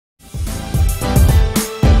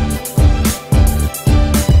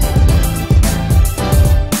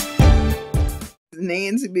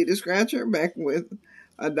Nancy B. the Scratcher back with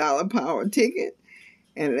a $1 power ticket.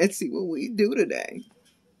 And let's see what we do today.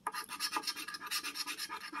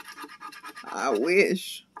 I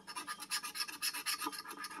wish.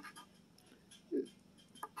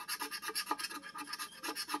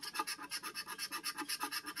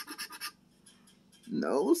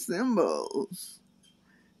 No symbols.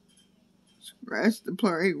 Scratch the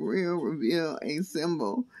play will reveal a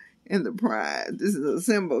symbol in the prize. This is a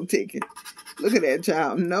symbol ticket. Look at that,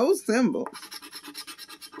 child. No symbol.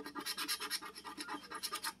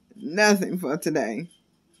 Nothing for today.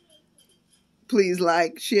 Please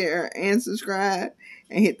like, share, and subscribe,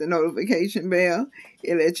 and hit the notification bell.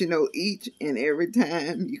 It lets you know each and every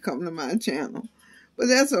time you come to my channel. But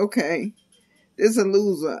that's okay. This is a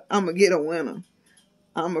loser. I'm going to get a winner.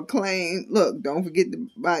 I'm going to claim. Look, don't forget to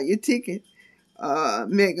buy your ticket.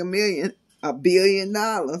 Mega Million, $1 billion.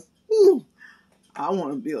 Ooh, I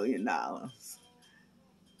want $1 billion.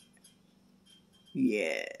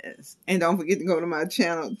 Yes. And don't forget to go to my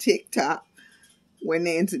channel, TikTok, where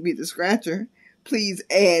Nancy B. the Scratcher. Please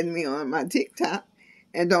add me on my TikTok.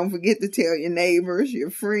 And don't forget to tell your neighbors, your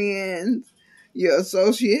friends, your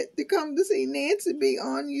associate to come to see Nancy B.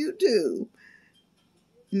 on YouTube.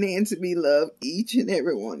 Nancy B. love each and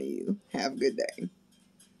every one of you. Have a good day.